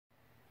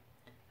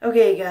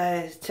Okay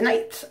guys,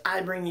 tonight I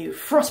bring you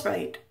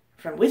Frostbite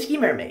from Whiskey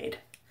Mermaid.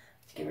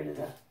 Let's get rid of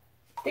the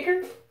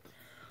sticker.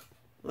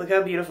 Look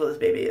how beautiful this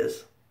baby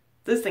is.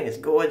 This thing is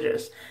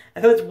gorgeous.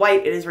 And though it's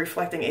white, it is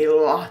reflecting a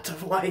lot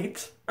of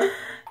light.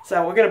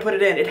 So we're going to put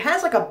it in. It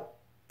has like a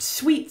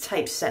sweet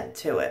type scent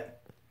to it.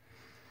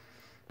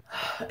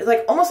 It's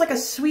like almost like a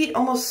sweet,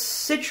 almost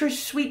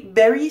citrus sweet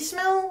berry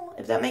smell,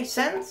 if that makes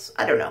sense.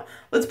 I don't know.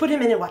 Let's put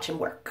him in and watch him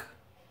work.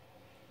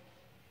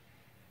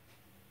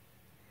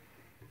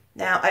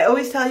 Now, I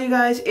always tell you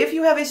guys, if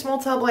you have a small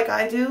tub like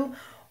I do,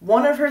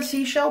 one of her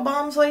seashell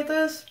bombs like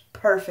this,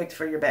 perfect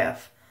for your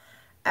bath.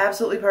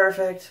 Absolutely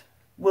perfect.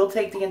 Will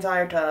take the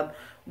entire tub.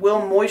 Will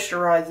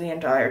moisturize the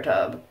entire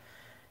tub.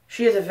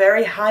 She has a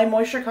very high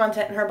moisture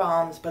content in her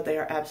bombs, but they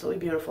are absolutely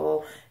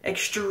beautiful.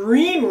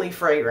 Extremely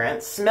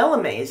fragrant. Smell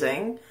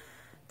amazing.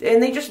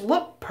 And they just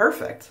look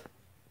perfect.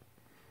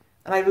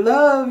 And I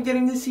love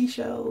getting the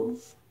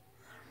seashells.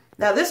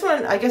 Now, this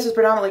one, I guess, is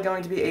predominantly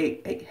going to be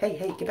a...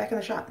 Hey, get back in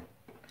the shot.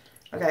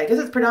 Okay, I guess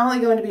it's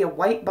predominantly going to be a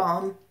white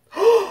bomb.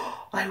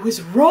 I was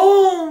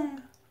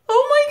wrong!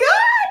 Oh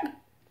my god!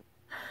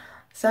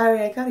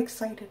 Sorry, I got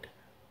excited.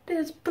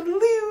 There's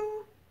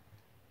blue.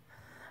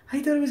 I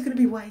thought it was going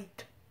to be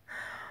white.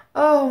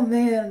 Oh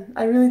man,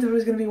 I really thought it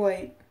was going to be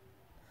white.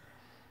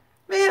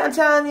 Man, I'm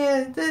telling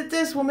you,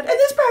 this woman, and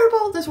this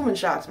purple, this woman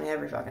shocks me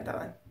every fucking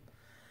time.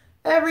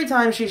 Every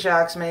time she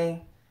shocks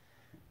me.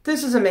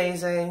 This is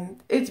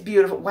amazing. It's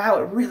beautiful.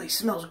 Wow, it really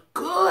smells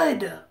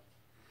good.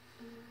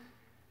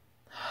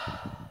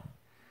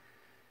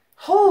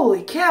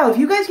 Holy cow, if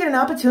you guys get an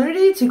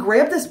opportunity to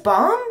grab this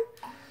bomb,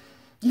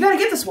 you gotta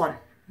get this one.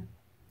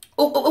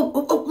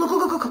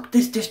 Look,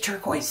 this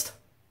turquoise.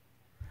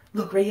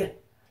 Look, right here.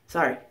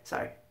 Sorry.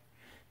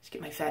 Just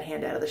get my fat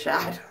hand out of the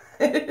shot.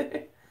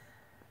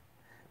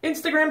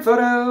 Instagram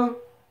photo.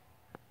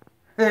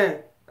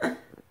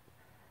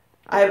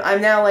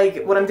 I'm now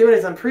like, what I'm doing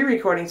is I'm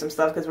pre-recording some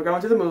stuff because we're going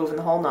through the move and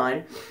the whole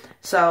nine.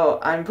 So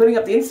I'm putting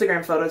up the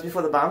Instagram photos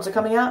before the bombs are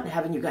coming out and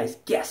having you guys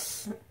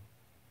guess.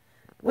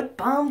 What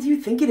bomb do you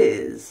think it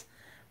is?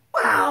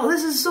 Wow,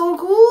 this is so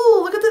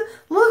cool. Look at the,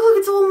 look,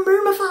 it's all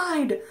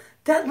mermified.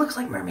 That looks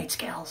like mermaid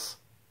scales.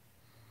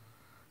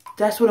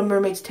 That's what a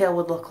mermaid's tail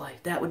would look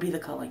like. That would be the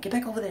color. Get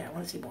back over there. I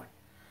want to see more.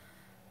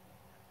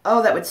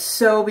 Oh, that would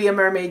so be a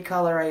mermaid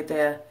color right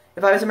there.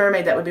 If I was a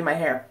mermaid, that would be my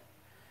hair.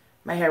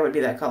 My hair would be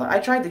that color. I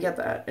tried to get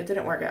that. It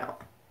didn't work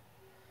out.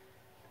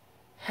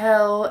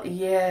 Hell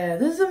yeah.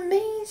 This is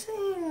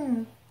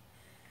amazing.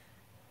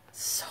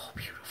 So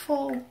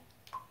beautiful.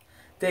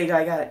 There you go,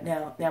 I got it.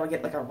 Now we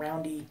get like a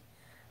roundy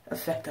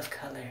effect of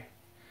color.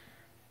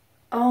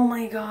 Oh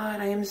my god,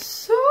 I am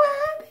so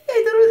happy.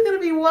 I thought it was going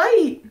to be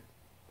white.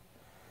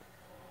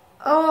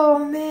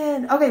 Oh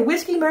man. Okay,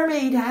 Whiskey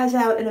Mermaid has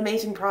out an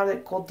amazing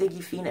product called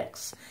Diggy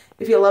Phoenix.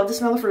 If you love the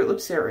smell of Fruit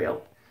Loop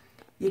cereal,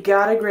 you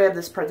gotta grab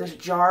this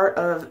jar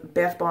of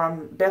bath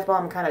bomb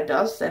kind of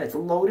dust, and it's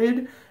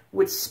loaded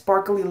with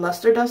sparkly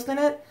luster dust in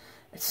it.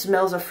 It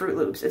smells of Fruit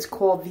Loops. It's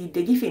called the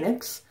Diggy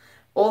Phoenix.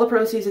 All the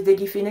proceeds of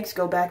Diggy Phoenix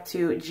go back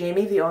to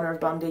Jamie, the owner of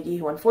Balm Diggy,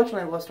 who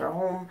unfortunately lost her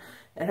home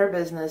and her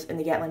business in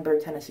the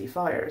Gatlinburg, Tennessee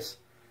fires.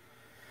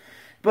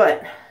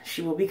 But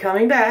she will be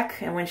coming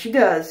back, and when she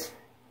does,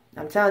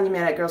 I'm telling you,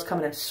 man, that girl's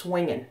coming in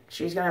swinging.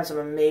 She's going to have some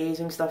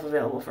amazing stuff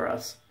available for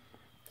us.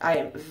 I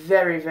am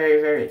very,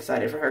 very, very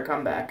excited for her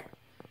comeback.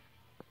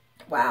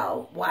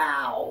 Wow.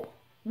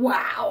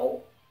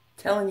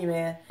 Telling you,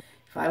 man,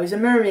 if I was a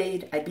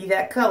mermaid, I'd be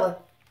that color.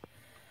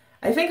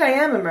 I think I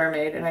am a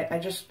mermaid, and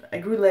I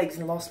grew legs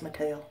and lost my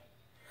tail.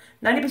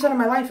 90% of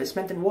my life is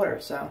spent in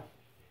water, so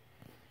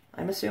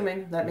I'm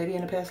assuming that maybe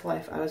in a past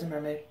life I was a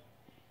mermaid.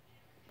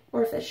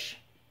 Or a fish.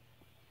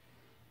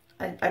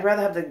 I'd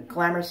rather have the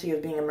glamourcy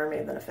of being a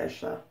mermaid than a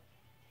fish, though.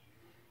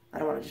 I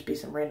don't want to just be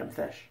some random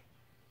fish.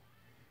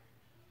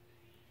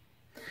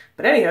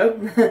 But anyhow,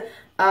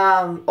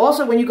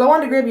 also when you go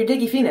on to grab your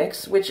Diggy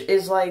Phoenix, which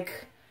is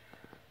like,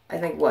 I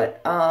think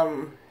what,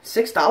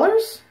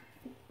 $6?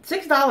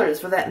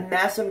 $6 for that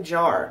massive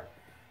jar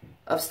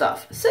of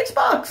stuff.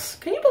 $6!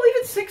 Can you believe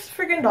it's $6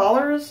 friggin'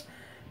 dollars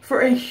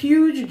for a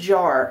huge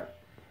jar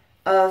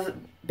of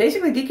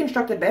basically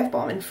deconstructed bath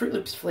bomb and Fruit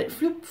Loops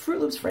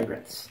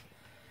fragrance.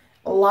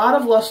 A lot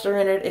of luster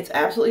in it. It's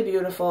absolutely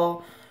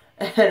beautiful.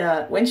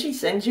 And when she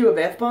sends you a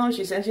bath bomb,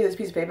 she sends you this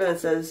piece of paper that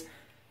says,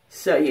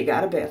 "So you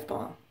got a bath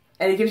bomb."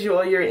 And it gives you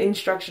all your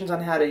instructions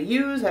on how to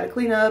use, how to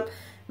clean up,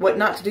 what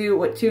not to do,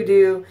 what to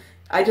do.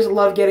 I just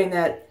love getting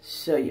that,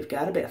 "So you've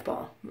got a bath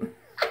bomb."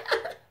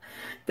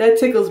 That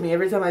tickles me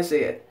every time I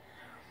see it.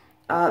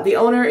 The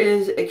owner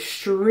is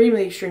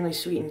extremely, extremely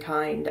sweet and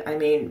kind. I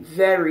mean,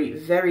 very,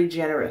 very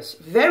generous.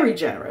 Very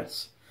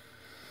generous.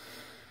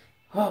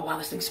 Oh, wow,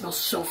 this thing smells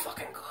so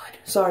fucking good.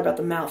 Sorry about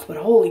the mouth, but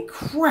holy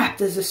crap,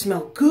 does this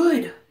smell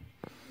good.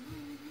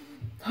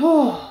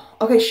 Oh,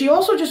 okay, she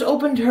also just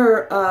opened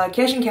her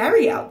cash and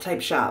carry out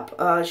type shop.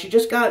 She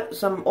just got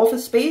some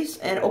office space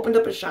and opened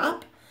up a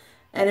shop.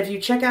 And if you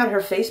check out her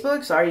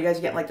Facebook, sorry you guys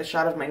are getting like the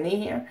shot of my knee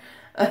here.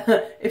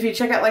 If you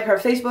check out like her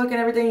Facebook and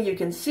everything, you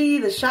can see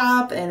the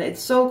shop, and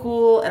it's so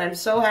cool, and I'm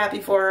so happy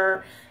for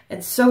her,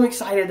 and so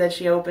excited that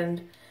she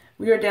opened.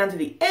 We are down to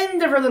the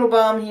end of our little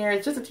bomb here.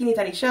 It's just a teeny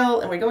tiny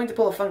shell, and we're going to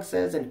pull a funk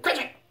says and crush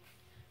it.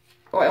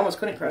 Oh, I almost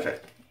couldn't crush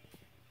it.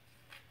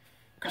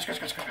 Crush, crush,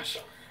 crush, crush, crush.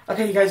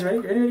 Okay, you guys ready?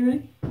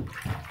 Ready?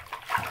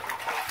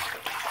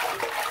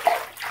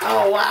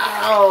 Oh,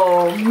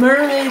 wow.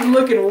 Mermaid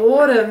looking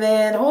water,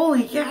 man.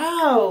 Holy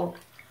cow.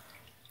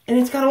 And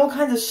it's got all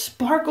kinds of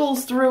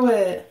sparkles through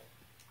it.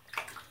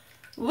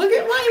 Look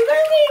at my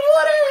mermaid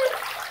water.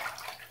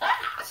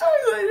 Ah, so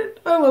excited.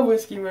 I love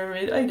Whiskey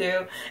Mermaid. I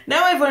do.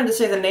 Now I've learned to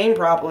say the name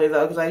properly,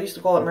 though, because I used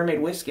to call it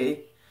Mermaid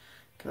Whiskey.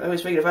 Because I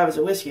always figured if I was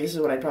a whiskey, this is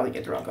what I'd probably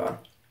get drunk on.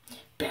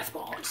 Bath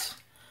bombs.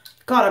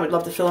 God, I would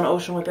love to fill an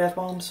ocean with bath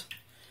bombs.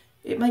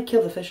 It might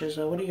kill the fishes,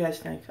 though. What do you guys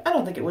think? I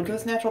don't think it would,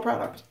 because it's a natural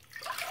product.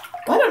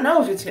 Well, I don't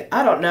know if it's...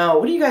 I don't know.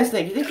 What do you guys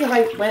think? You think if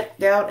I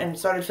went out and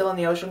started filling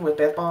the ocean with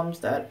bath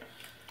bombs that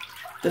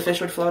the fish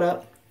would float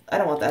up? I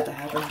don't want that to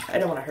happen. I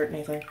don't want to hurt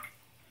anything.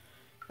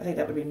 I think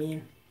that would be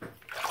mean.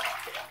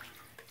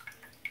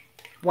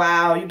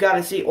 Wow, you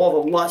gotta see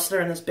all the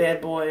luster in this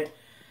bad boy.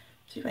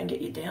 See if I can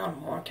get you down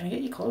more. Can I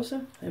get you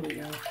closer? There we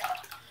go.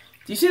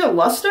 Do you see the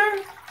luster?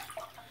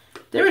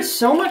 There is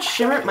so much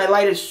shimmer. My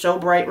light is so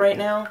bright right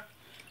now.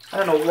 I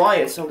don't know why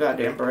it's so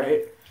goddamn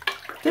bright.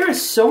 There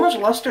is so much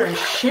luster and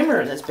shimmer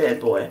in this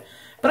bad boy.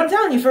 But I'm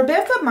telling you, for a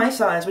bathtub my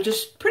size, which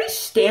is pretty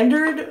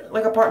standard,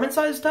 like apartment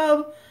size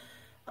tub,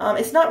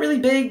 it's not really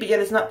big, but yet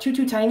it's not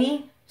too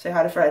tiny. Say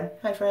hi to Fred.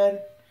 Hi,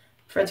 Fred.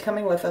 Fred's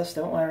coming with us,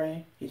 don't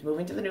worry. He's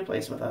moving to the new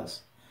place with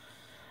us.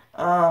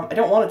 I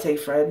don't want to take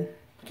Fred,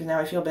 because now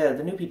I feel bad.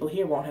 The new people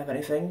here won't have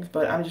anything,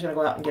 but I'm just going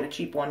to go out and get a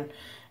cheap one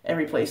and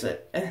replace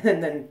it,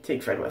 and then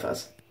take Fred with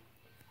us.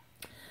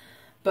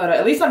 But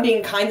at least I'm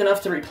being kind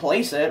enough to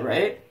replace it,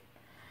 right?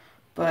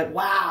 But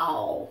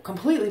wow,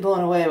 completely blown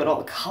away with all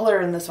the color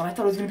in this one. I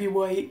thought it was going to be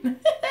white.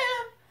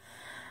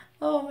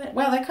 Oh man,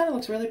 wow, that kind of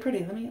looks really pretty.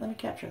 Let me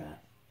capture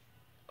that.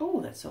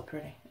 Oh, that's so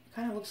pretty. It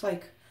kind of looks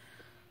like,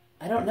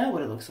 I don't know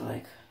what it looks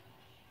like.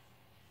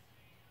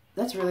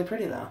 That's really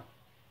pretty though.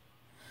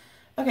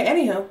 Okay,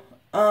 anywho,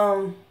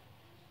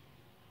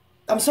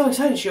 I'm so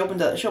excited she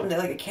opened it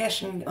like a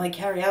cash and like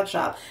carry out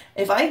shop.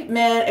 If I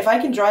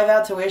can drive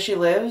out to where she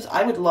lives,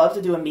 I would love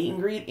to do a meet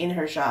and greet in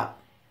her shop.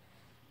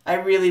 I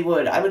really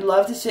would. I would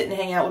love to sit and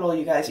hang out with all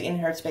you guys in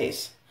her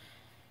space.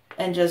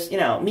 And just, you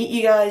know, meet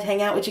you guys,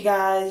 hang out with you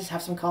guys,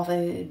 have some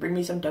coffee, bring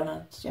me some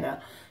donuts, you know.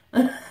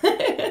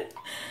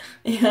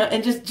 Yeah,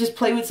 and just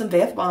play with some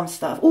bath bomb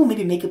stuff. Oh,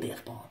 maybe make a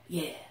bath bomb.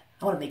 Yeah,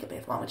 I want to make a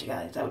bath bomb with you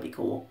guys. That would be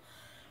cool.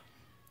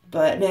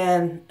 But,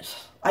 man,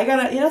 I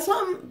gotta, you know,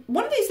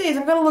 one of these days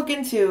I'm gonna look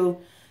into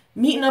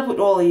meeting up with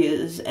all of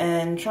yous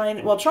and trying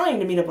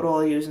to meet up with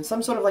all of yous in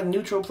some sort of, like,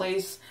 neutral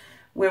place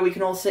where we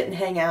can all sit and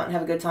hang out and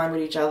have a good time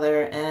with each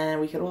other, and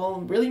we could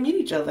all really meet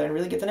each other and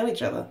really get to know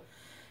each other.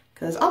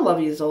 Because I love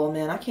yous all,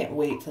 man. I can't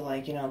wait to,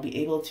 like, you know,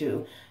 be able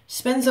to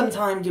spend some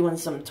time doing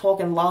some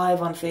talking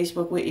live on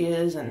Facebook with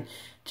yous and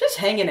just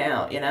hanging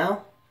out, you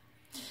know?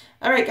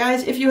 Alright,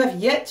 guys, if you have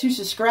yet to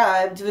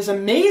subscribe to this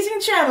amazing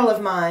channel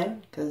of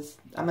mine, because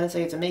I'm going to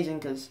say it's amazing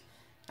because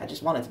I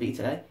just want it to be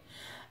today.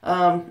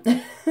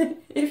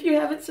 If you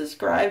haven't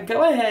subscribed,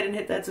 go ahead and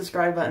hit that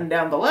subscribe button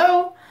down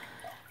below.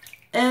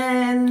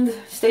 And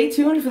stay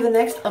tuned for the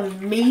next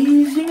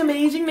amazing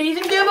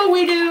demo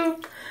we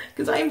do.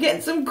 Because I am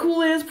getting some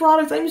cool ass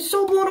products. I'm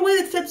so blown away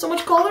that it's had so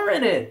much color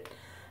in it.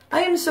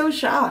 I am so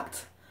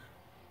shocked.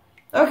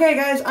 Okay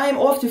guys, I am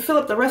off to fill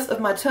up the rest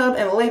of my tub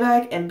and lay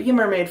back and be a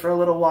mermaid for a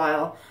little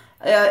while.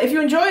 If you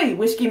enjoy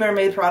Whiskey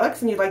Mermaid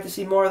products and you'd like to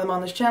see more of them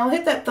on this channel,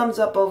 hit that thumbs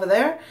up over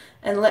there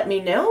and let me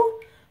know.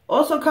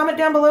 Also, comment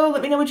down below,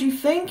 let me know what you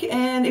think,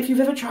 and if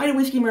you've ever tried a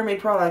Whiskey Mermaid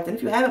product. And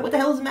if you haven't, what the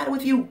hell is the matter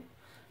with you?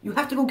 You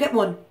have to go get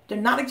one.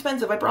 They're not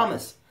expensive, I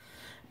promise.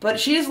 But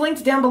she is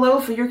linked down below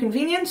for your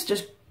convenience.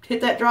 Just hit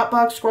that drop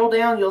box, scroll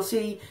down, you'll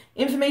see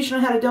information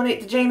on how to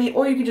donate to Jaime,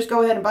 or you can just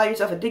go ahead and buy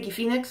yourself a Diggy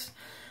Phoenix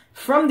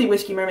from the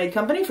Whiskey Mermaid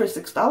Company for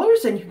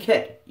 $6, and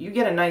you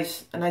get a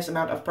nice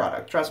amount of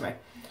product, trust me.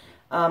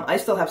 I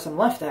still have some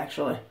left,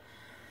 actually.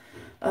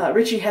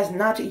 Richie has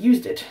not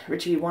used it.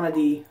 Richie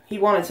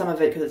wanted some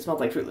of it because it smelled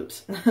like Fruit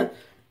Loops.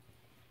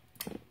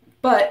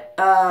 But,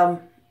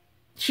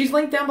 she's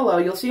linked down below.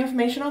 You'll see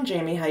information on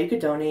Jaime, how you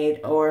could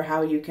donate, or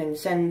how you can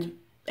send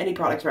any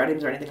products or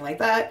items or anything like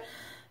that.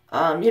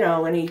 You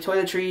know, any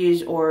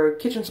toiletries or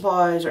kitchen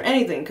supplies or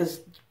anything,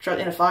 because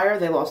in a fire,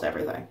 they lost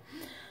everything.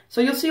 So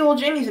you'll see all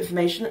Jaime's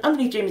information.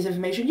 Underneath Jaime's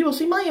information, you will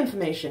see my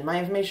information. My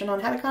information on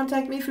how to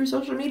contact me through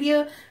social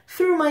media,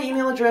 through my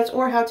email address,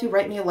 or how to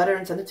write me a letter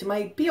and send it to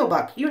my P.O.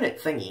 Box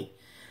unit thingy.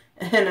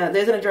 And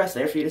there's an address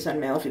there for you to send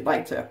mail if you'd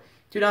like to.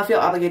 Do not feel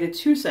obligated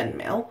to send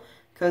mail,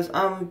 because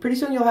pretty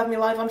soon you'll have me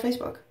live on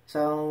Facebook.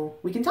 So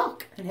we can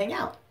talk and hang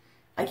out.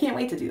 I can't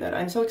wait to do that.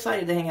 I'm so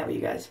excited to hang out with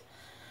you guys.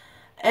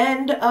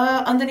 And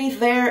underneath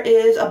there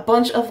is a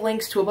bunch of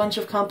links to a bunch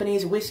of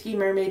companies. Whiskey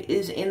Mermaid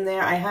is in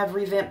there. I have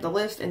revamped the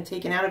list and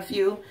taken out a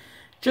few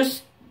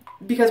just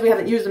because we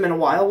haven't used them in a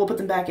while. We'll put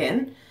them back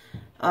in.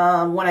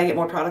 when I get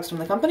more products from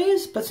the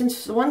companies. But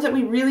since the ones that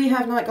we really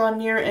have not gone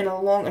near in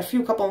a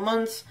few couple of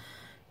months,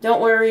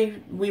 don't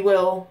worry, we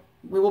will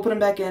put them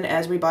back in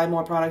as we buy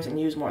more products and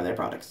use more of their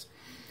products.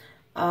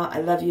 I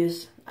love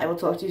yous. I will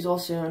talk to you all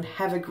soon.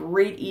 Have a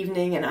great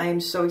evening, and I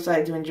am so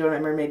excited to enjoy my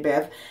mermaid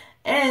bath.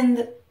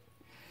 And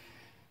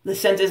the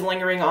scent is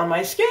lingering on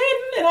my skin,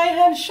 and I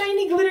have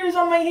shiny glitters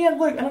on my hand.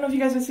 Look, I don't know if you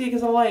guys can see it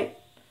because of the light.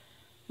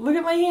 Look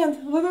at my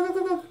hand. Look, look,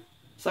 look, look.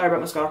 Sorry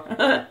about my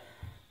scar.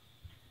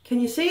 Can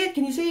you see it?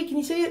 Can you see it? Can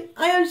you see it?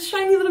 I have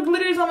shiny little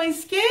glitters on my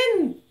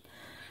skin.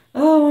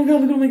 Oh my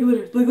god, look at all my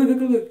glitter. Look, look, look,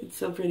 look, look. It's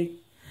so pretty.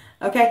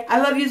 Okay, I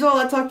love yous all.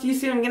 I'll talk to you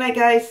soon. Good night,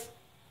 guys.